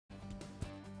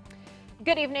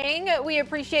Good evening. We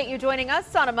appreciate you joining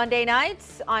us on a Monday night.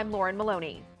 I'm Lauren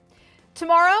Maloney.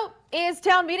 Tomorrow is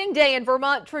town meeting day in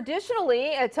Vermont,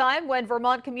 traditionally a time when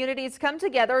Vermont communities come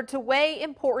together to weigh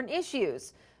important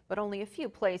issues. But only a few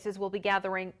places will be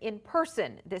gathering in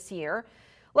person this year.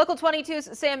 Local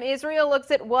 22's Sam Israel looks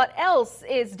at what else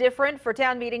is different for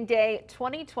town meeting day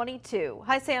 2022.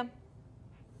 Hi, Sam.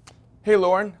 Hey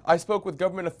Lauren, I spoke with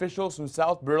government officials from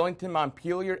South Burlington,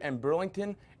 Montpelier, and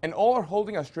Burlington, and all are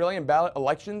holding Australian ballot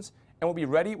elections and will be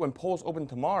ready when polls open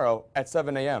tomorrow at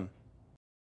 7 a.m.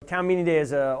 Town meeting day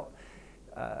is a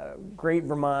great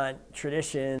Vermont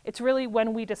tradition. It's really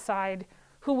when we decide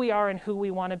who we are and who we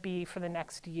want to be for the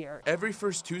next year. Every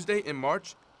first Tuesday in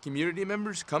March, community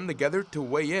members come together to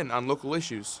weigh in on local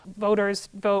issues. Voters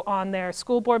vote on their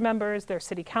school board members, their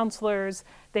city councilors,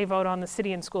 they vote on the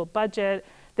city and school budget,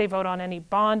 they vote on any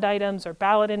bond items or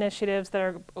ballot initiatives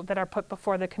that are put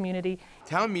before the community.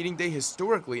 Town meeting day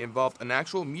historically involved an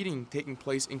actual meeting taking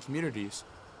place in communities.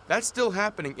 That's still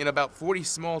happening in about 40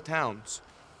 small towns.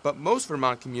 But most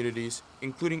Vermont communities,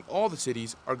 including all the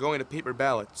cities, are going to paper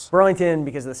ballots. Burlington,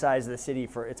 because of the size of the city,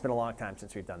 it's been a long time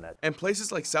since we've done that. And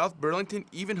places like South Burlington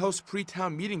even host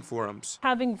pre-town meeting forums.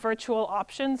 Having virtual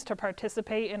options to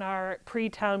participate in our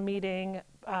pre-town meeting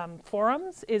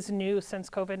forums is new since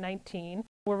COVID-19.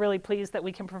 We're really pleased that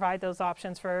we can provide those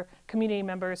options for community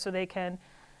members so they can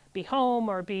be home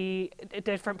or be at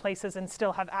different places and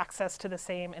still have access to the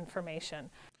same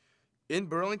information. In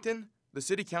Burlington, the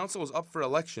city council is up for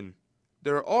election.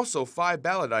 There are also 5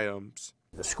 ballot items.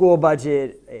 The school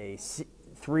budget,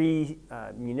 3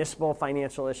 municipal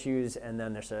financial issues, and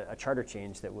then there's a charter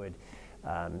change that would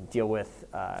deal with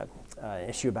an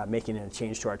issue about making a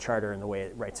change to our charter and the way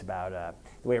it writes about,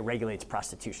 the way it regulates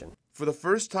prostitution. For the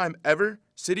first time ever,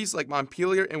 cities like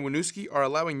Montpelier and Winooski are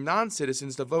allowing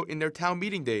non-citizens to vote in their town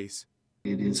meeting days.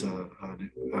 It is a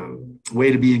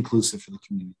way to be inclusive for the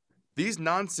community. These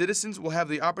non-citizens will have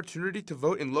the opportunity to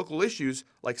vote in local issues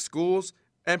like schools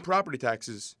and property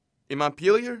taxes. In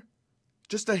Montpelier,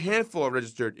 just a handful are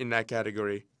registered in that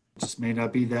category. Just may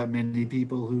not be that many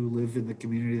people who live in the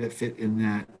community that fit in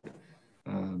that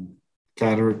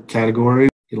category.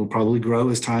 It'll probably grow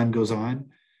as time goes on.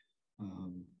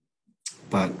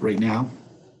 But right now,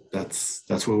 that's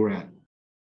where we're at.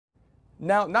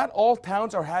 Now, not all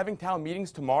towns are having town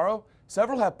meetings tomorrow.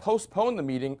 Several have postponed the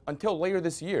meeting until later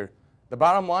this year. The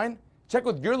bottom line, check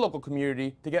with your local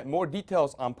community to get more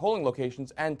details on polling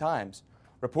locations and times.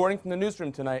 Reporting from the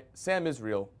newsroom tonight, Sam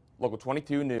Israel, Local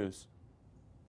 22 News.